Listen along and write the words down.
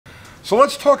So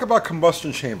let's talk about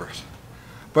combustion chambers.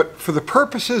 But for the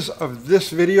purposes of this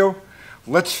video,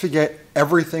 let's forget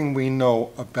everything we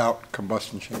know about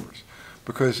combustion chambers.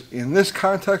 Because in this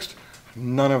context,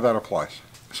 none of that applies.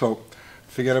 So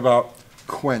forget about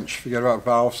quench, forget about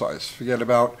valve size, forget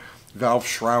about valve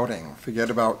shrouding, forget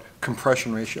about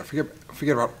compression ratio,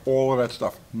 forget about all of that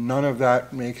stuff. None of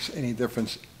that makes any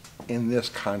difference in this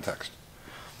context.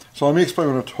 So let me explain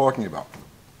what I'm talking about.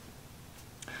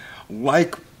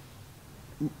 Like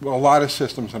a lot of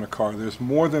systems in a car, there's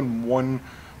more than one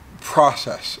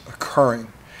process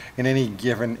occurring in any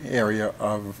given area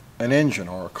of an engine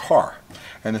or a car.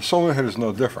 And the cylinder head is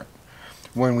no different.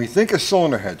 When we think of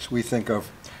cylinder heads, we think of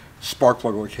spark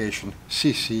plug location,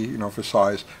 CC, for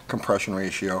size, compression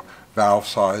ratio, valve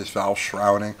size, valve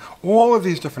shrouding, all of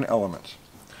these different elements.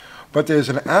 But there's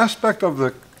an aspect of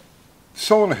the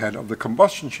cylinder head, of the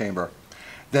combustion chamber,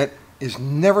 that is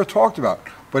never talked about,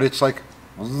 but it's like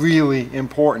really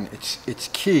important. It's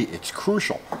key, it's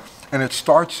crucial, and it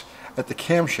starts at the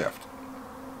camshaft.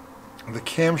 The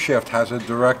camshaft has a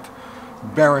direct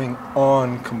bearing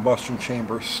on combustion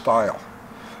chamber style.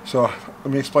 So let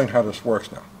me explain how this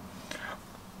works now.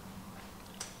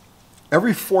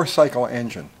 Every 4-cycle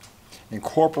engine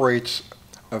incorporates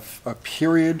a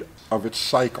period of its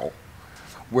cycle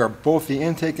where both the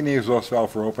intake and the exhaust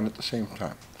valve are open at the same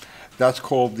time. That's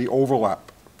called the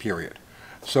overlap period.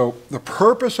 So the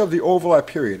purpose of the overlap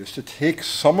period is to take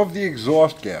some of the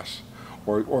exhaust gas,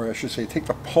 or I should say take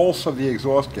the pulse of the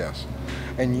exhaust gas,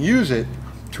 and use it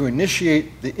to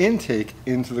initiate the intake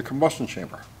into the combustion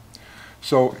chamber.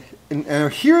 So,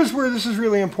 and here's where this is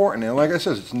really important, and like I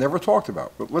said, it's never talked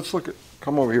about, but let's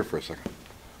come over here for a second.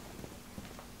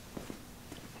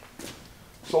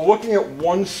 So looking at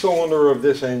one cylinder of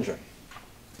this engine,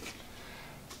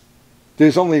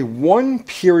 there's only one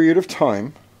period of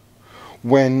time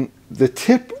when the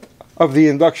tip of the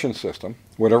induction system,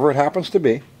 whatever it happens to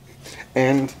be,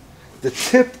 and the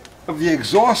tip of the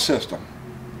exhaust system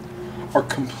are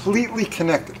completely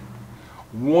connected.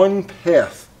 One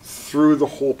path through the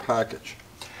whole package.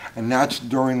 And that's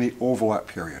during the overlap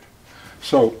period.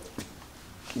 So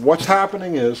what's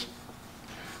happening is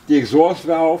the exhaust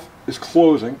valve is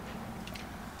closing,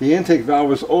 the intake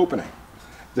valve is opening,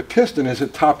 the piston is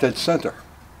at top dead center.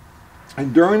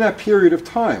 And during that period of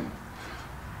time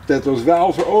that those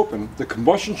valves are open, the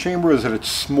combustion chamber is at its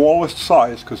smallest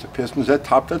size because the piston is at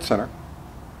top dead center.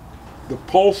 The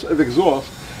pulse of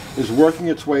exhaust is working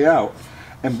its way out,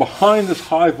 and behind this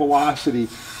high velocity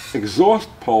exhaust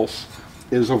pulse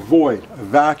is a void, a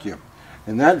vacuum.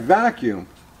 And that vacuum,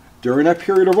 during that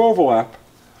period of overlap,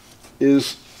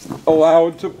 is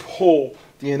allowed to pull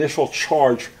the initial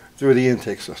charge through the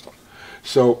intake system.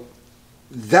 So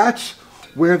that's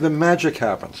where the magic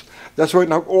happens. That's right.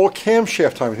 Now all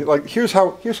camshaft timing, like here's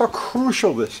how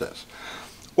crucial this is.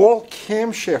 All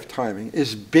camshaft timing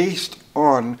is based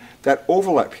on that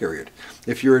overlap period.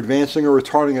 If you're advancing or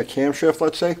retarding a camshaft,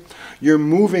 let's say, you're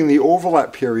moving the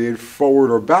overlap period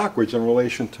forward or backwards in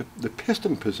relation to the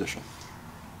piston position.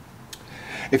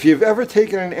 If you've ever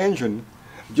taken an engine,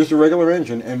 just a regular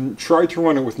engine, and tried to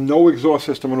run it with no exhaust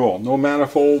system at all, no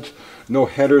manifolds, no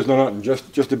headers, no nothing,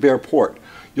 just a bare port,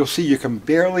 you'll see you can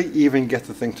barely even get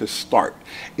the thing to start.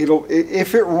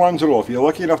 If it runs at all, if you're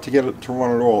lucky enough to get it to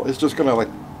run at all, it's just going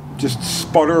to just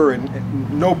sputter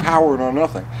and no power, no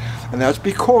nothing. And that's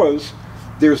because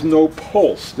there's no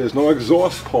pulse, there's no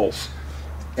exhaust pulse,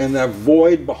 and that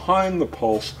void behind the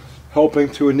pulse helping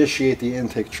to initiate the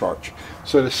intake charge.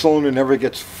 So the cylinder never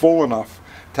gets full enough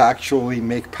to actually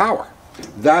make power.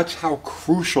 That's how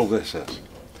crucial this is.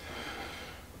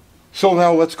 So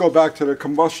now let's go back to the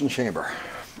combustion chamber,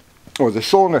 or the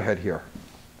cylinder head here.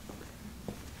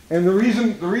 And the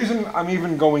reason I'm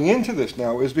even going into this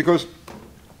now is because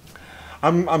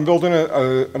I'm building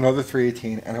another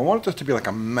 318, and I want this to be like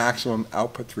a maximum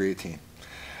output 318.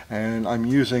 And I'm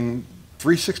using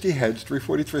 360 heads,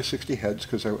 340, 360 heads,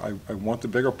 because I want the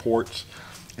bigger ports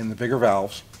and the bigger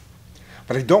valves.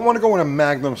 But I don't want to go in a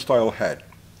Magnum style head.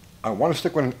 I want to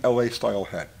stick with an LA style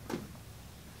head.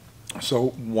 So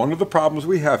one of the problems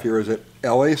we have here is that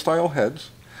LA style heads,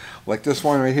 like this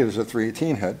one right here, is a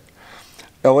 318 head.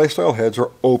 LA style heads are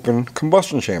open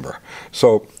combustion chamber.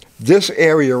 So this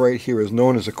area right here is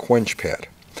known as a quench pad.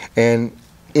 And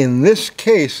in this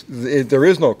case, there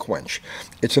is no quench.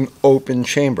 It's an open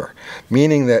chamber,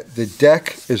 meaning that the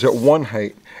deck is at one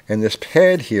height and this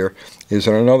pad here is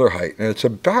at another height. And it's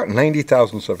about 90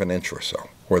 thousandths of an inch or so,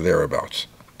 or thereabouts.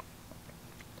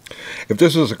 If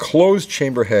this is a closed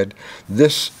chamber head,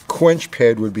 this quench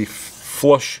pad would be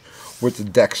flush with the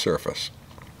deck surface.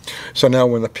 So now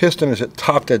when the piston is at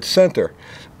top dead center,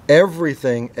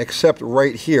 everything except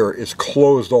right here is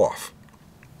closed off.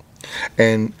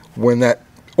 And when that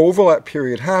overlap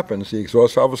period happens, the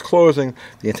exhaust valve is closing,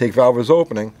 the intake valve is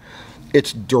opening,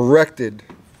 it's directed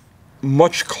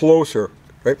much closer,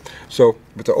 right? So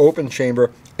with the open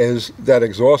chamber, as that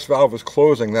exhaust valve is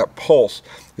closing, that pulse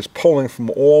is pulling from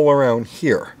all around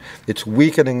here. It's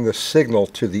weakening the signal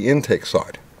to the intake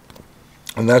side.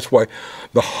 And that's why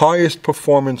the highest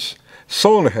performance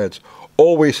cylinder heads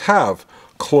always have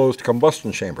closed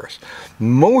combustion chambers.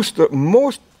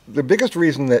 The biggest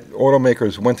reason that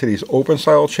automakers went to these open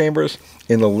style chambers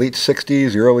in the late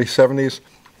 60s, early 70s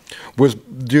was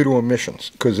due to emissions,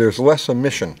 because there's less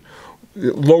emission,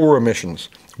 lower emissions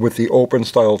with the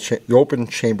open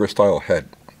chamber style head.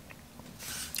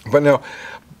 But now,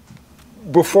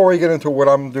 before I get into what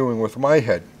I'm doing with my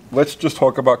head, let's just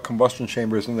talk about combustion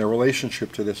chambers and their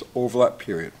relationship to this overlap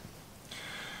period.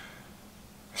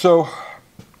 So,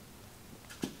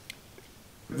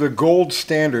 the gold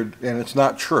standard, and it's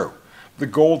not true, the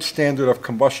gold standard of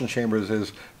combustion chambers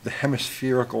is the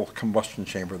hemispherical combustion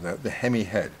chamber, the Hemi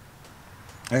head.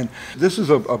 And this is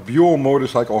a Buell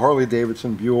motorcycle,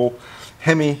 Harley-Davidson Buell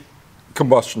Hemi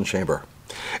combustion chamber.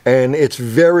 And it's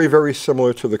very, very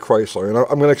similar to the Chrysler. And I'm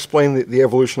going to explain the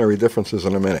evolutionary differences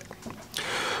in a minute.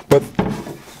 But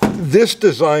this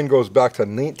design goes back to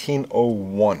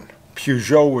 1901.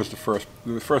 Peugeot was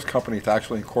the first company to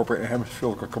actually incorporate a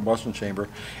hemispherical combustion chamber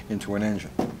into an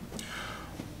engine.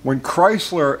 When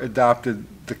Chrysler adopted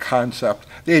the concept,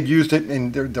 they had used it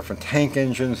in their different tank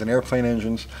engines and airplane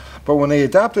engines, but when they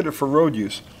adopted it for road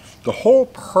use, the whole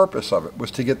purpose of it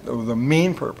was to get, the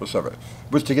main purpose of it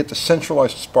was to get the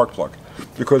centralized spark plug.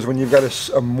 Because when you've got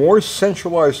a more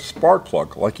centralized spark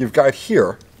plug, like you've got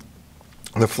here,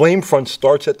 the flame front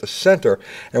starts at the center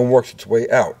and works its way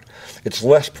out. It's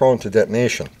less prone to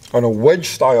detonation. On a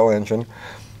wedge-style engine,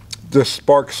 the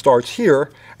spark starts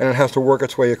here and it has to work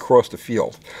its way across the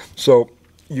field. So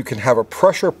you can have a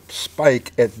pressure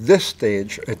spike at this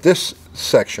stage, at this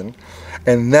section,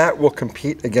 and that will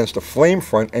compete against a flame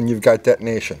front and you've got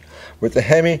detonation. With the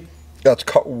Hemi, that's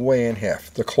cut way in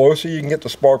half. The closer you can get the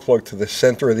spark plug to the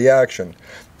center of the action,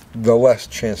 the less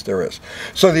chance there is.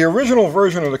 So the original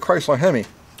version of the Chrysler Hemi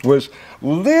was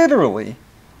literally,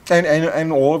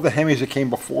 and all of the Hemis that came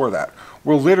before that,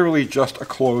 were literally just a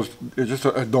closed, just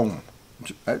a dome,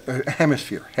 a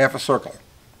hemisphere, half a circle.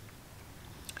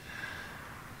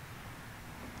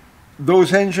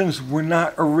 Those engines were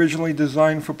not originally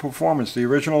designed for performance. The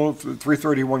original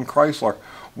 331 Chrysler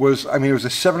was, I mean, it was a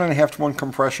 7.5 to 1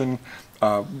 compression,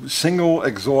 single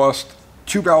exhaust,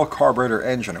 2-barrel carburetor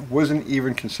engine. It wasn't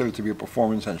even considered to be a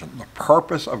performance engine. The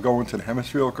purpose of going to the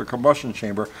hemispherical combustion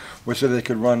chamber was so they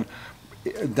could run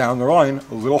down the line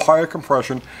a little higher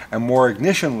compression and more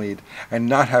ignition lead and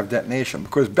not have detonation.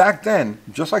 Because back then,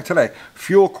 just like today,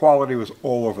 fuel quality was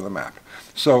all over the map.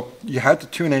 So you had to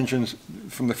tune engines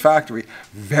from the factory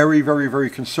very, very,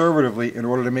 very conservatively in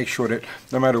order to make sure that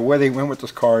no matter where they went with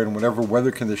this car in whatever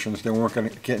weather conditions, they weren't going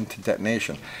to get into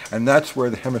detonation. And that's where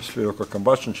the hemispherical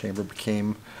combustion chamber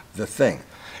became the thing.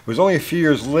 It was only a few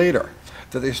years later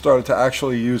that they started to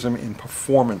actually use them in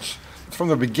performance. From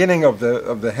the beginning of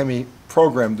the Hemi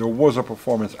program, there was a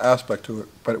performance aspect to it,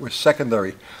 but it was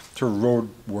secondary to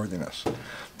roadworthiness.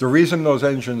 The reason those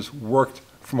engines worked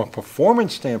from a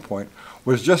performance standpoint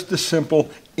was just the simple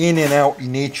in and out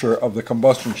nature of the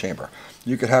combustion chamber.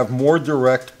 You could have more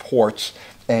direct ports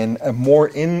and a more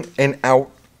in and out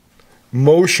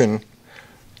motion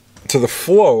to the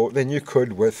flow than you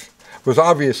could with, because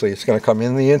obviously it's going to come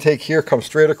in the intake here, come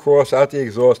straight across, out the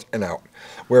exhaust, and out.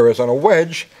 Whereas on a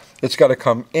wedge, it's got to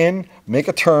come in, make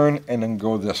a turn, and then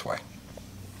go this way.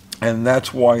 And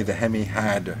that's why the Hemi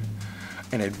had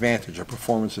an advantage, a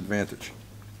performance advantage.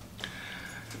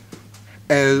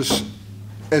 As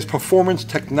performance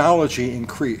technology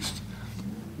increased,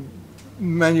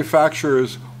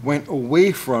 manufacturers went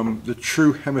away from the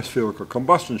true hemispherical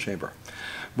combustion chamber.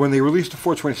 When they released the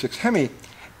 426 Hemi,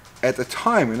 at the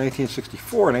time in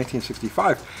 1964 and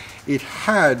 1965, it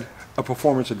had a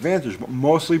performance advantage, but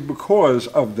mostly because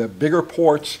of the bigger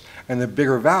ports and the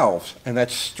bigger valves and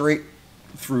that straight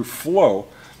through flow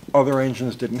other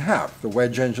engines didn't have. The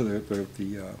wedge engine,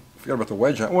 forget about the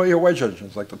wedge engine. Well, your wedge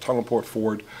engines like the tunnel port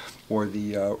Ford or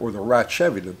the Rat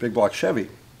Chevy, the big block Chevy,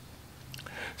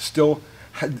 still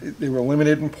they were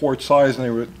limited in port size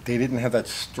and they didn't have that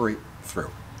straight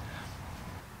through.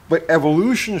 But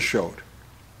evolution showed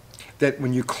that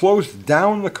when you closed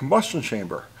down the combustion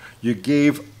chamber, you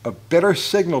gave a better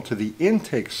signal to the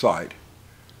intake side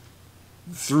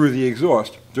through the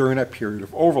exhaust during that period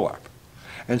of overlap.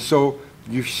 And so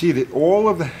you see that all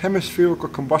of the hemispherical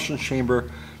combustion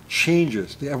chamber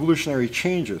changes, the evolutionary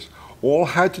changes, all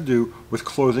had to do with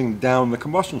closing down the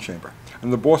combustion chamber.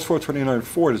 And the Boss 429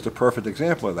 Ford is the perfect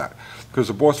example of that. Because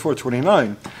the Boss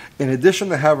 429, in addition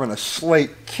to having a slight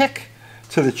kick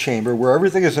to the chamber where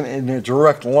everything is in a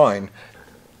direct line,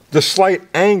 the slight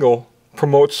angle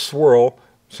promotes swirl,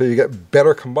 so you get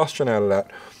better combustion out of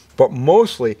that. But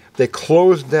mostly, they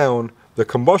close down the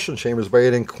combustion chambers by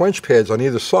adding quench pads on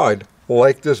either side,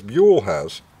 like this Buell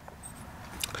has,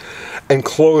 and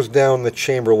close down the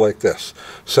chamber like this.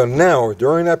 So now,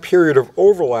 during that period of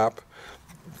overlap,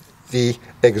 the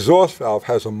exhaust valve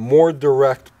has a more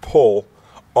direct pull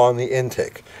on the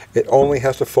intake. It only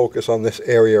has to focus on this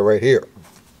area right here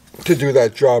to do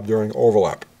that job during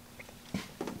overlap.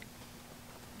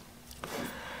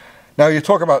 Now you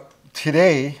talk about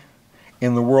today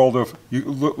in the world of,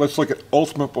 let's look at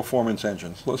ultimate performance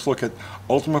engines. Let's look at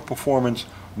ultimate performance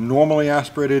normally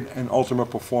aspirated and ultimate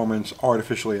performance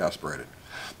artificially aspirated.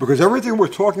 Because everything we're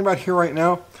talking about here right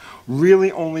now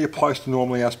really only applies to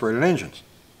normally aspirated engines.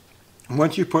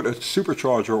 Once you put a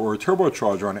supercharger or a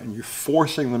turbocharger on it and you're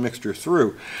forcing the mixture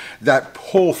through, that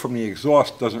pull from the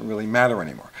exhaust doesn't really matter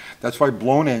anymore. That's why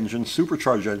blown engines,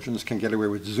 supercharged engines, can get away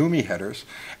with zoomy headers,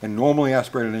 and normally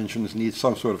aspirated engines need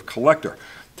some sort of collector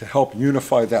to help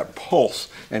unify that pulse.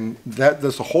 And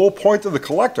that's the whole point of the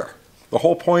collector. The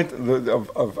whole point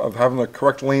of having the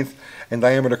correct length and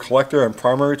diameter collector and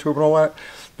primary tube and all that,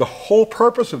 the whole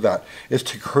purpose of that is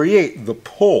to create the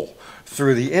pull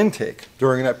through the intake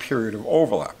during that period of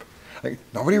overlap. Like,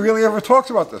 nobody really ever talks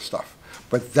about this stuff,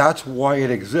 but that's why it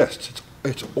exists.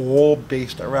 It's all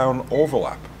based around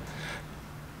overlap.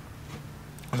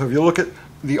 So if you look at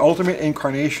the ultimate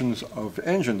incarnations of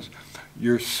engines,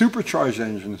 your supercharged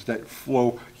engines that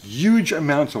flow huge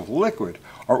amounts of liquid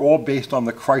are all based on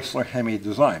the Chrysler Hemi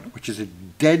design, which is a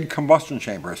dead combustion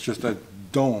chamber. It's just a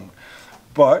dome.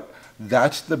 But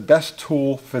that's the best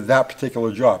tool for that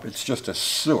particular job. It's just a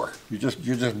sewer. You're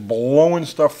just blowing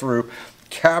stuff through,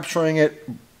 capturing it,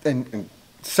 and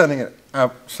sending it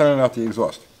out the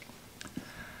exhaust.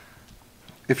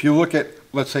 If you look at,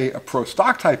 let's say, a Pro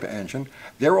Stock type of engine,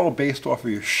 they're all based off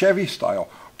of your Chevy style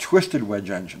twisted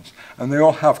wedge engines, and they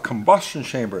all have combustion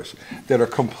chambers that are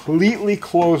completely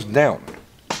closed down.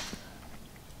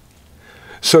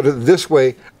 So that this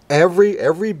way,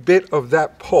 every bit of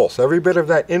that pulse, every bit of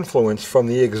that influence from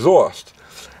the exhaust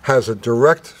has a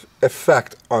direct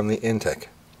effect on the intake.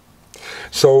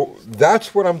 So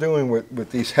that's what I'm doing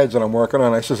with these heads that I'm working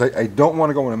on. I says I don't want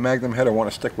to go with a Magnum head, I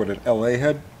want to stick with an LA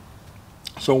head.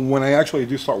 So when I actually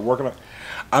do start working on it,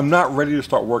 I'm not ready to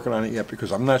start working on it yet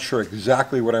because I'm not sure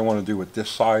exactly what I want to do with this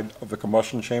side of the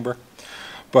combustion chamber.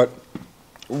 But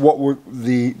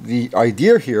the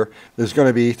idea here is going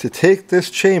to be to take this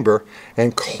chamber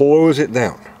and close it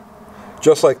down,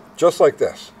 just like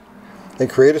this, and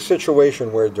create a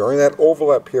situation where during that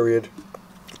overlap period,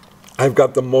 I've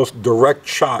got the most direct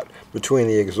shot between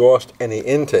the exhaust and the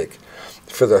intake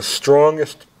for the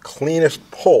strongest, cleanest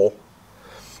pull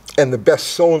and the best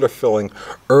cylinder filling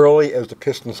early as the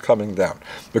piston's coming down.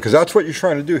 Because that's what you're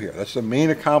trying to do here. That's the main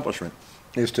accomplishment,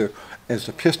 is to, as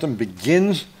the piston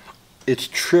begins its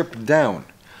trip down,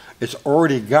 it's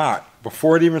already got,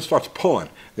 before it even starts pulling,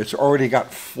 it's already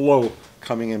got flow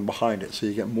coming in behind it. So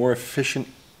you get more efficient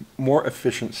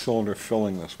cylinder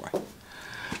filling this way.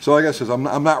 So like I said,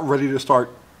 I'm not ready to start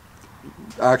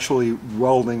actually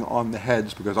welding on the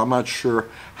heads because I'm not sure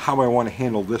how I want to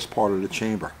handle this part of the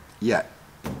chamber yet.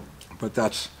 But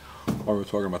that's why we're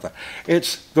talking about that.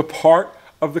 It's the part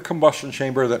of the combustion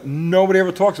chamber that nobody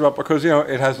ever talks about because, you know,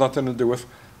 it has nothing to do with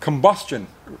combustion.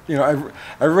 You know,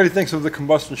 everybody thinks of the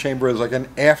combustion chamber as like an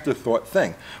afterthought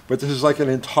thing, but this is like an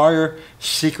entire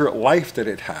secret life that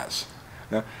it has.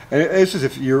 Yeah? And it's just,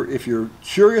 if you're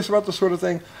curious about this sort of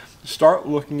thing, start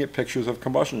looking at pictures of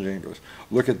combustion chambers.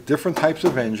 Look at different types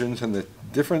of engines and the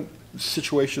different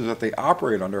situations that they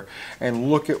operate under, and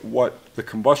look at what the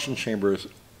combustion chambers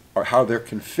are, how they're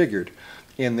configured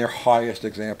in their highest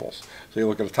examples. So you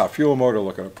look at a top fuel motor,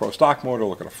 look at a Pro Stock motor,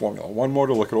 look at a Formula 1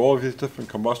 motor, look at all of these different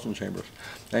combustion chambers,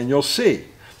 and you'll see,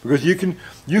 because you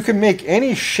can make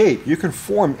any shape, you can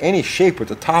form any shape with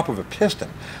the top of a piston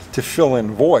to fill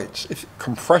in voids if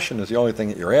compression is the only thing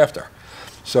that you're after.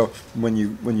 So when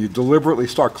you deliberately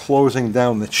start closing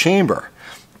down the chamber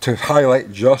to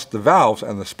highlight just the valves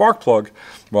and the spark plug,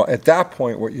 well, at that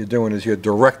point what you're doing is you're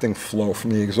directing flow from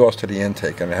the exhaust to the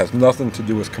intake, and it has nothing to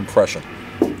do with compression.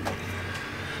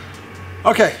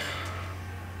 Okay,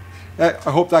 I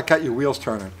hope that got your wheels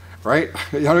turning, right?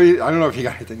 I don't know if you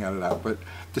got anything out of that, but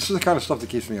this is the kind of stuff that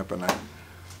keeps me up at night.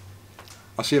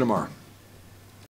 I'll see you tomorrow.